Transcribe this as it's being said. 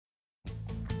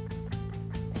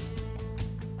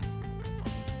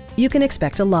You can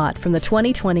expect a lot from the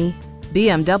 2020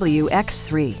 BMW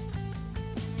X3.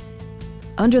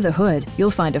 Under the hood, you'll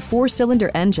find a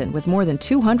 4-cylinder engine with more than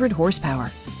 200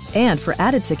 horsepower. And for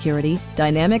added security,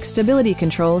 dynamic stability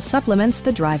control supplements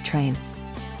the drivetrain.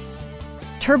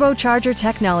 Turbocharger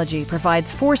technology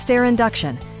provides forced-air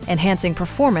induction, enhancing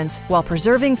performance while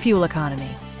preserving fuel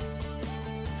economy.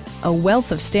 A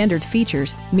wealth of standard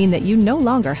features mean that you no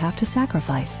longer have to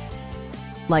sacrifice,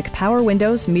 like power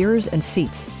windows, mirrors, and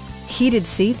seats, heated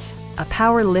seats, a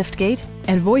power liftgate,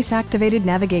 and voice-activated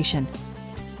navigation.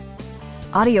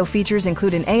 Audio features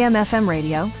include an AM/FM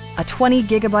radio, a 20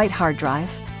 gigabyte hard drive,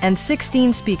 and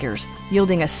 16 speakers,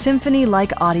 yielding a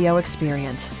symphony-like audio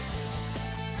experience.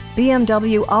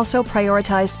 BMW also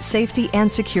prioritized safety and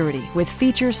security with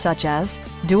features such as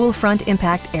dual front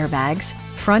impact airbags,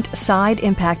 front side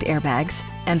impact airbags,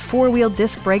 and 4-wheel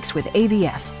disc brakes with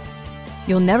ABS.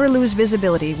 You'll never lose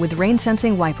visibility with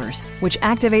rain-sensing wipers, which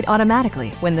activate automatically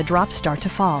when the drops start to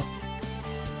fall.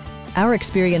 Our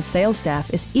experienced sales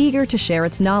staff is eager to share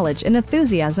its knowledge and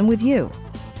enthusiasm with you.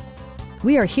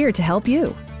 We are here to help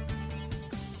you.